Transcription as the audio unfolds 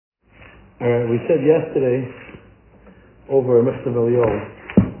Alright, we said yesterday over Mr. Elio,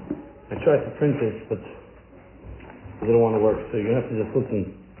 I tried to print it, but it didn't want to work, so you're going to have to just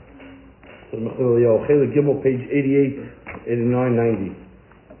listen to Mr. Elio. Chelik Gimel, page 88, 89, 90.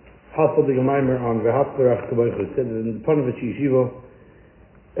 Half of the Gemaimer on V'hafler Achkaboicha. It said in the Panovich Yeshiva,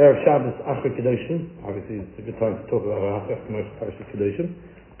 Erev Shabbos Achar Kedoshim. Obviously, it's a good time to talk about V'hafler Achkaboicha Parashat Kedoshim.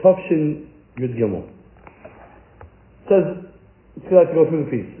 Tavshin Yud Gimel. It says, let's go through the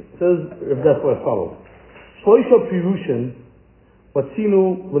piece. It says, if that's what it follows. Shloisha Pirushin,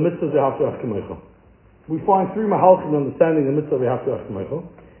 Vatzinu L'mitzvah V'hafler Achkaboicha. We find three mahalchim understanding the mitzvah V'hafler Achkaboicha.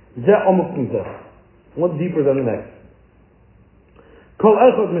 Zeh Omuk Kim Zeh. One deeper than the next. Kol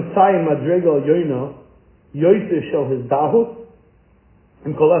echad Messiah Madrega Yoina Yoyse Shel His Dahut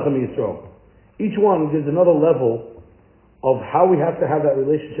and Kol echad Yisrael. Each one gives another level of how we have to have that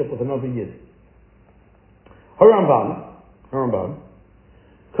relationship with another Yid. Harambam.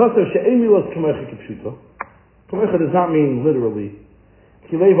 Kaser she'emilas kamecha kipshuta. Kamecha does not mean literally.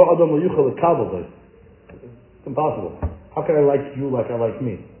 Kileva adam l'yuchel l'kabel. It's impossible. How can I like you like I like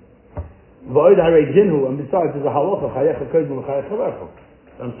me? V'oid harei dinhu, and besides there's a halacha chayecha kodim l'chayecha chavecha.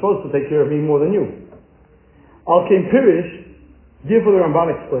 I'm supposed to take care of me more than you. Al kein pirish. Therefore the Ramban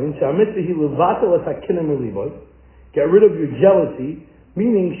explains, she'amitzvah hi levatel es hakinem eliboy. Get rid of your jealousy,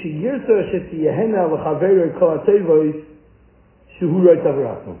 meaning sheyirta shetiyehena l'chaverei kol ha'tevois.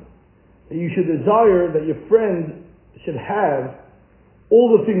 That you should desire that your friend should have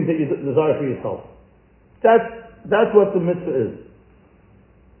all the things that you desire for yourself. That's what the mitzvah is.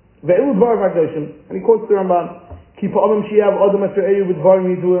 And he quotes the Ramban, Ki pa'amim sheyav adam asher eyu v'dvarim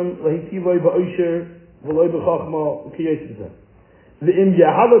yiduim lahitivoi ba'osher v'loi b'chachma u'kiyos b'zeh. V'im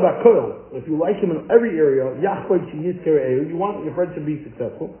yahava b'kol, if you like him in every area, yachvoi sheyizker eyu, you want your friend to be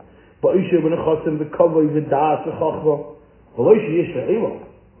successful, ba'osher v'nechosim v'kavoi v'das v'chachma. I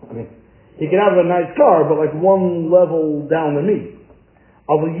mean, he can have a nice car, but like one level down than me.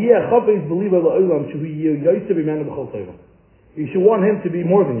 You should want him to be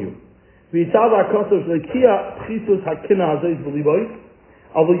more than you. Don't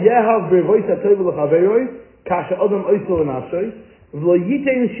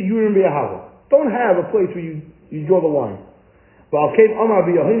have a place where you draw the line.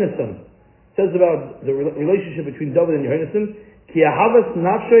 Says about the relationship between David and Yohanan, Ki ahavas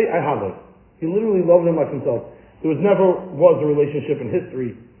nafshay ahavas. He literally loved him like himself. There never was a relationship in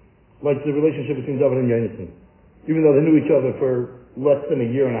history like the relationship between David and Yohanan. Even though they knew each other for less than a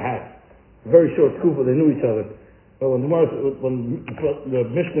year and a half. Very short kufa, they knew each other. But when the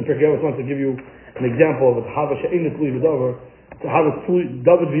Mishnah Pirkei Avos wants to give you an example of it, Havas she'ein tluy v'davar, to Havas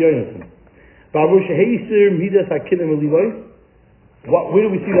David v'Yohanan. Ba'avu she'heisir midas hakinim elivay. Where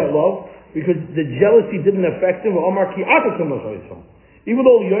do we see that love? Because the jealousy didn't affect him. Even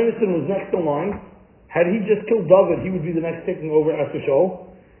though Yonasan was next in line, had he just killed David, he would be the next taking over after Shaul.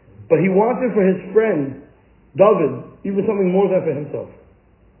 But he wanted for his friend, David, even something more than for himself.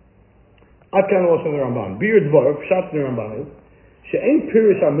 Atkan Lashon Ramban. Bir Devorah, Pshat Ramban is, She'ein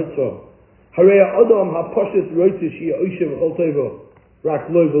Pirish HaMitzvah, Harei Adam HaPashit Roitze Shia Oishe V'chol Teva,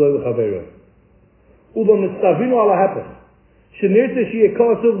 Rak Loi V'loi L'Chaveira. Ulo Mitzavinu Ala Hapach. According to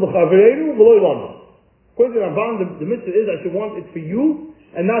Ramban, the mitzvah is I should want it for you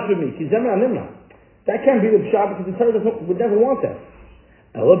and not for me. That can't be the pshat because the Torah would never want that.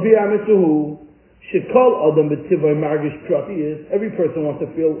 Every person wants to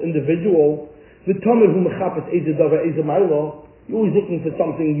feel individual. You're always looking for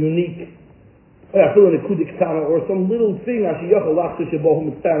something unique. Or some little thing.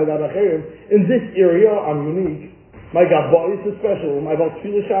 In this area, I'm unique. My Gabbais is special, my Baal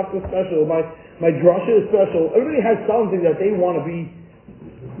Tefillah Shaft is special, my Drasha is special. Everybody has something that they want to be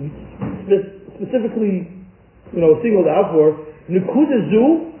specifically, singled out for. Nekuda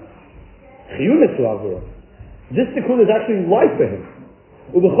zu, chiyunis lavur. This nekuda is actually life for him.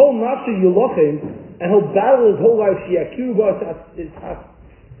 Ubechol nafshe yulachim, and he'll battle his whole life. Shiakiru ba'as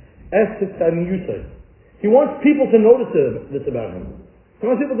He wants people to notice this about him. He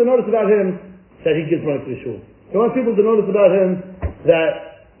wants people to notice about him that he gives money to the shul. He wants people to notice about him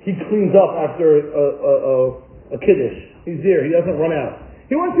that he cleans up after a kiddush. He's there. He doesn't run out.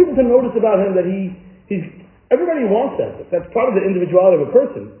 He wants people to notice about him that he's. Everybody wants that. That's part of the individuality of a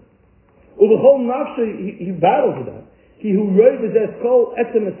person. He battles with that. He who he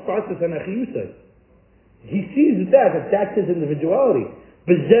sees that's his individuality.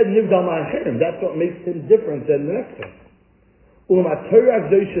 That's what makes him different than the next one.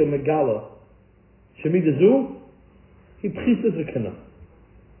 He prises the Kana.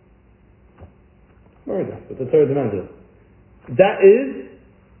 But the Torah demanded. That is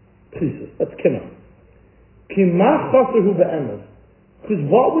prises. That's kinna. Because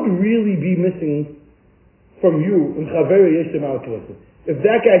what would really be missing from you in Chaveri Yeshim Al-Kilasim? If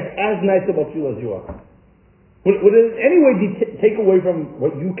that guy's as nice about you as you are. Would it in any way take away from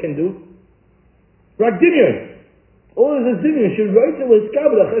what you can do? Rakdinyan. All of this dinyan should write to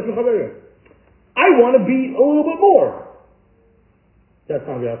Chaveri. I want to be a little bit more. That's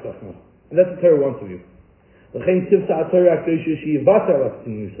not Yat Tachma. And that's the Torah wants of you. Love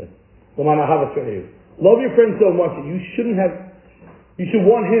your friend so much that you should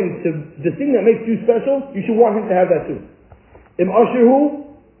want him to, the thing that makes you special, you should want him to have that too.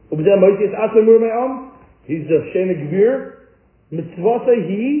 He's a Shena Gvir, Mitzvasa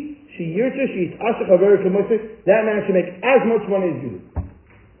that man should make as much money as you do.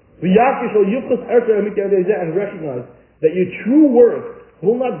 And recognize that your true worth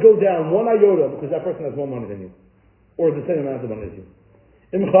will not go down one iota because that person has more money than you, or the same amount of money as you.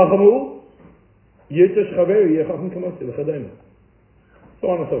 So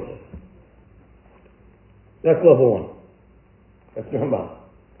on and so forth. That's level one. That's the Rambam.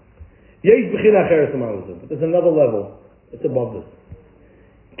 But there's another level. It's above this.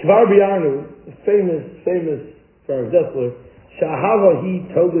 Kvar B'Yarnu, famous Rav Dessler, Sha'ahava hi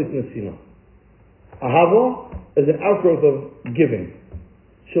toglit nesina. Ahava is an outgrowth of giving.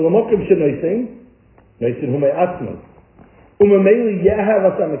 Shalamokim shenoisin, noisin humay atzman. Umameli yahav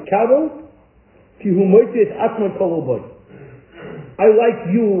asam ekabel, ki humoyti et atzman koloboy. I like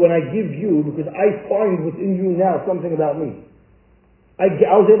you when I give you because I find within you now something about me. I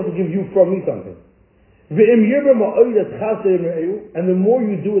was able to give you from me something. And the more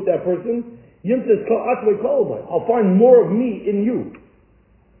you do with that person, I'll find more of me in you.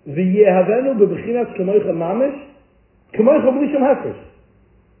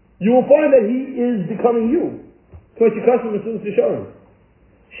 You will find that he is becoming you. This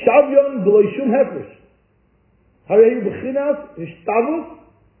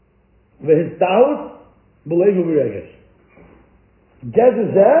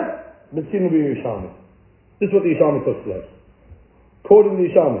is what the Yishalmi talks about. Quoting the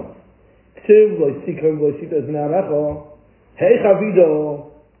Yishalmi.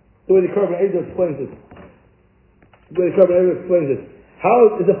 The way the Carbon Eidah explains it. How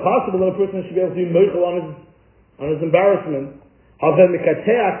is it possible that a person should be able to be meichel on his embarrassment? If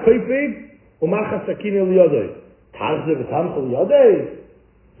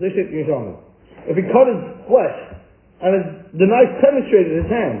he cut his flesh and the knife penetrated his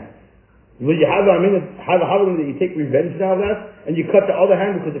hand, will you have a holiday that you take revenge now of that, and you cut the other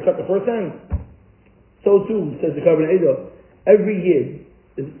hand because you cut the first hand? So too, says the Carbon Eidah, every year,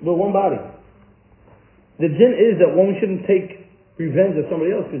 we're one body. The din is that one shouldn't take revenge of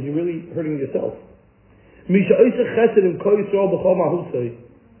somebody else because you're really hurting yourself.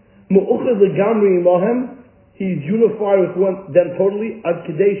 He's unified with them totally. I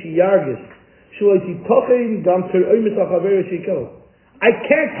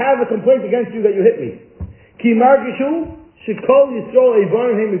can't have a complaint against you that you hit me.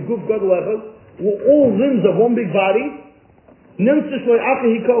 We're all limbs of one big body.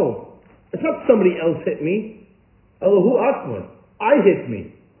 It's not somebody else hit me. I hit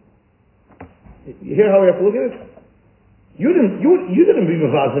me. You hear how we have to look at it? You didn't be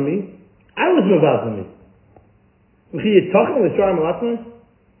mevazim me. I was mevazim me. Would you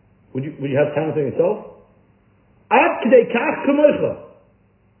have time to yourself?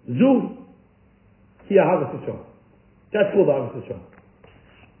 That's called Ahavas Yisrael.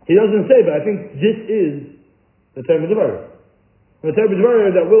 He doesn't say, but I think this is the term of Devorah. The term of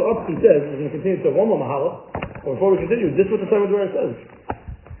Devorah that Will Upton says, we're going to continue to one more mahalach, but before we continue, this is what the term of Devorah says.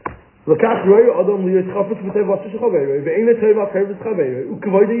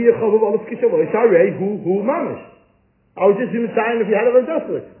 I was just going to saying if you had a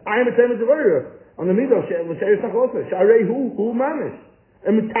Dessler. I am a term of Devorah. On the middle, Sharei hu mamish.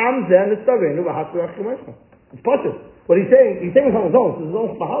 And mitam zen the stavenu v'hasperach k'meshcha. It's possible. What he's saying it on his own. This is his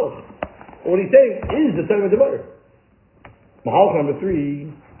own mahalach. What he's saying is the term of Devorah. Mahalach number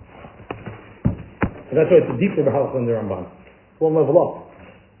 3. And that's why it's a deeper mahalach than the Ramban. One level up.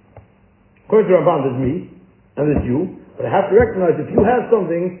 According to the Ramban, there's me and there's you. But I have to recognize if you have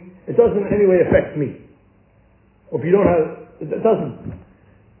something, it doesn't in any way affect me. Or if you don't have, it doesn't.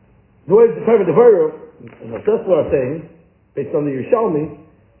 The way the term of Devorah, and what Dessler are saying, based on the Yerushalmi,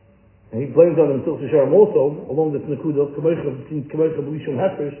 and he blames on himself to Sharm also, along this Nakudah,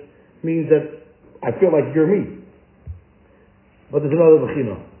 means that I feel like you're me. But there's another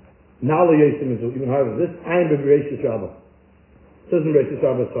Bechina. Nala Yosim is even higher than this. I am Bereishis Rabbah. It says in Bereishis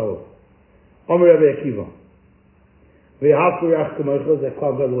Rabbah as follows. Omer Rabbi Akiva. That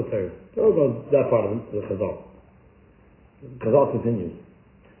part of it, the Chazal. Chazal continues.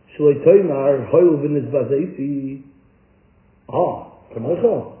 So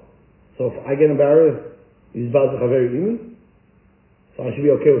if I get embarrassed, he's about to have very human, so I should be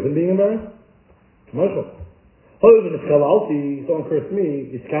okay with him being embarrassed? Someone cursed me,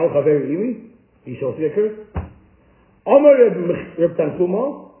 is Kal Chaver Imi? He should also get cursed. Amar Reb Tanchuma,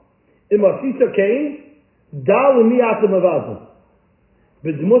 Imasisa Kain, Dal Mi Atam Avazim.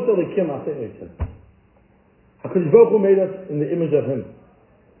 B'dmut Elikim Aseh Eitzim. HaKadosh Baruch Hu made us in the image of Him.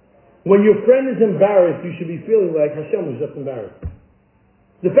 When your friend is embarrassed, you should be feeling like Hashem was just embarrassed.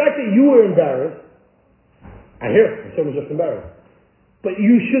 The fact that you were embarrassed, I hear Hashem was just embarrassed. But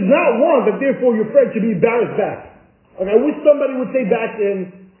you should not want that therefore your friend should be embarrassed back. Like I wish somebody would say back to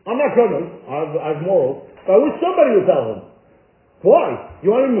him, I'm not coming, I have morals, but I wish somebody would tell him. Why? You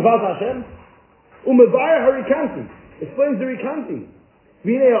want to be Mevad Hashem? Umevaya Harikanti. Explains the Rikanti.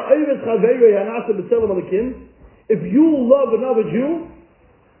 If you love another Jew,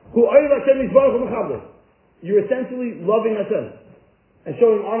 you're essentially loving Hashem and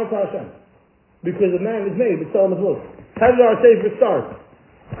showing honor to Hashem. Because a man is made, but Tzelem is look. How does our Sefer start?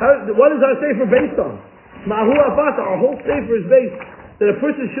 What is our Sefer based on? Ma'hu Afata, our whole Sefer is based that a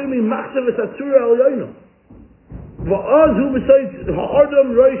person shouldn't be Machshav Esatzura El Yoinam. Va'az hu b'sayt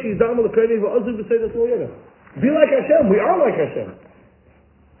ha'adam roishi dam l'kreini va'az hu b'sayt Esatzura Yoinam. Be like Hashem, we are like Hashem.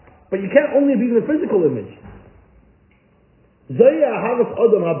 But you can't only be in the physical image. This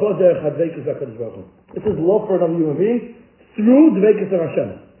is love for another human being through Dveikus of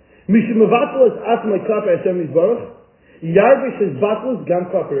Hashem.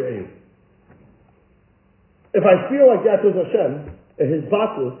 If I feel like that towards Hashem, his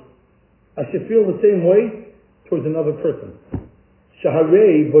batlus, I should feel the same way towards another person.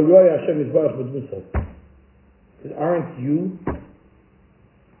 Because aren't you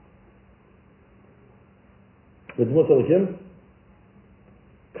with Musalikim?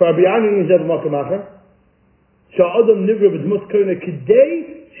 Krabiyanin is ever makamacher. Sha'adam nivra b'dmus koina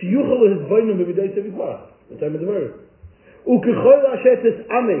kidei shiyuchal his vaynum b'videi sevitvarach. The time of the verse. Ukechoy lashet is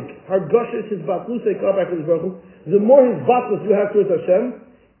amek hargoshes his batlus eklapach his baruch. The more his batlus you have towards Hashem,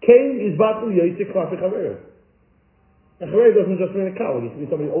 came his batlu yaitzik klapach haver. And chaver doesn't just mean a cow. It can be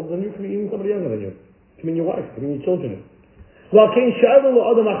somebody older than you, it can be even somebody younger than you. It can mean your wife, it can mean your children. Well, kein shayla lo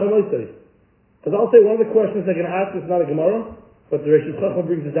adam achamoisei. Because I'll say one of the questions they're going to ask is not a Gemara, but the Rosh Chacham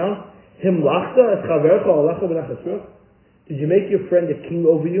brings it down. Him lachta es chavercha alacha b'nachasruch. Did you make your friend a king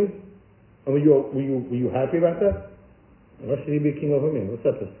over you? And were you happy about that? Why should he be a king over me? What's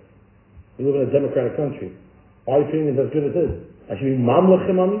that? We live in a democratic country. Our opinion is as good as his. I should be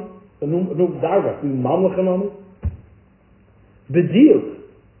mamlechem on me? No dargah. Be mamlechem on me? B'diuk.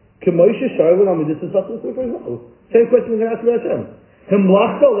 K'moishe sharvin on me. This is what this is. Same question we're going to ask about Hashem.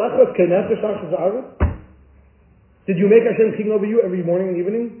 Did you make Hashem king over you every morning and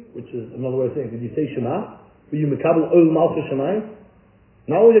evening? Which is another way of saying, did you say Shema? Were you Mekabel Ol Malchus Shemayim?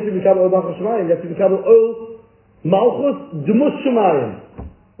 Not only do you have to be Mekabel Ol Malchus Shemayim, you have to be Mekabel Ol Malchus Demus Shemayim,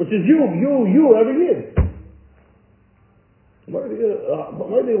 which is you every year. What are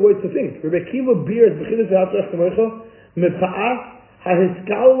the ways to think? Rebbe Kiva Beer is Bechidus V'Hatzach Kamecha Mepa'ah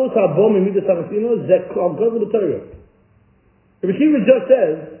HaHiskalus HaBom Mimidas HaMasino Zek Kol Godel B'Torah. Rebbe Kiva just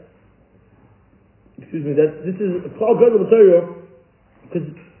says, that this is called God of the Torah because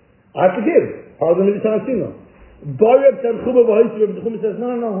I have to give. Part of the Mitzvah Hasina. Barab Tanchuma V'Hoysi, Rebbe Tanchuma says,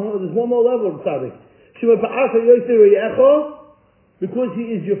 no, there's one more level of tzaddik. Shema Pa'asa Yosei Re'echo, because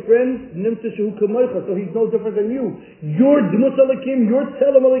he is your friend, Nimtza Shehu Kamoicha, so he's no different than you. Your Dmus Alekim, your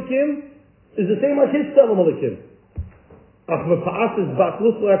Tzelem Alekim, is the same as his Tzelem Alekim. Ach Pa'asa is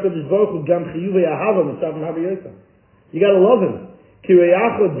Batlus L'Akadosh Baruch Hu Gam Chiyuv Ve'Ahava Mitzvah Havi Yosei. You gotta love him. Ki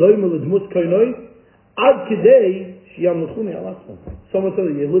Re'echo Doimel Dmus Koinoi, Ad Kidei Shiyam L'Chuni Alasma. Someone said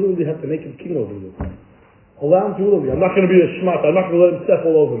that you literally have to make him king over you. Allow him to rule over you. I'm not going to be a shmat. I'm not going to let him step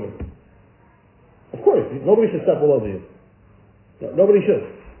all over me. Of course, nobody should step all over you. No, nobody should.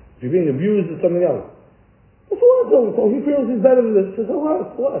 If you're being abused, it's something else. That's what I'm so he feels he's better than this. He says, oh,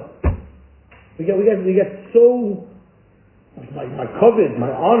 what? We get so my covet,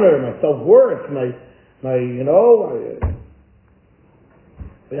 my honor, my self-worth, my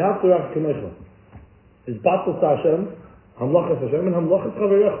is battles to Hashem, hamlachas Hashem, and hamlachas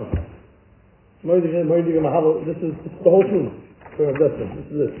chaverecha. This is the whole truth. This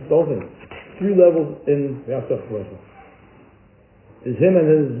is the whole thing. 3 levels in Yasef Chaverecha. Is him and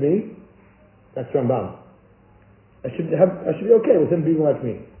his is me. That's Rambam. I should be okay with him being like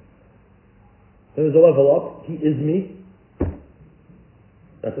me. Then there's a level up. He is me.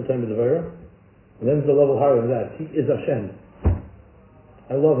 That's the time of Devorah. And then there's a level higher than that. He is Hashem.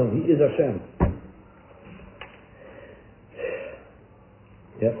 I love him. He is Hashem.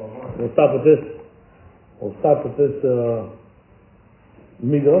 Yeah. We'll stop with this.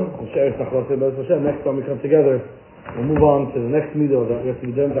 Midah. Next time we come together, we'll move on to the next midah that we have to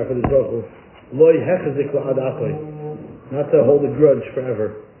be done. Not to hold a grudge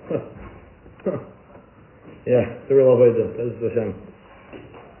forever. Yeah, the real avodah. That is Hashem.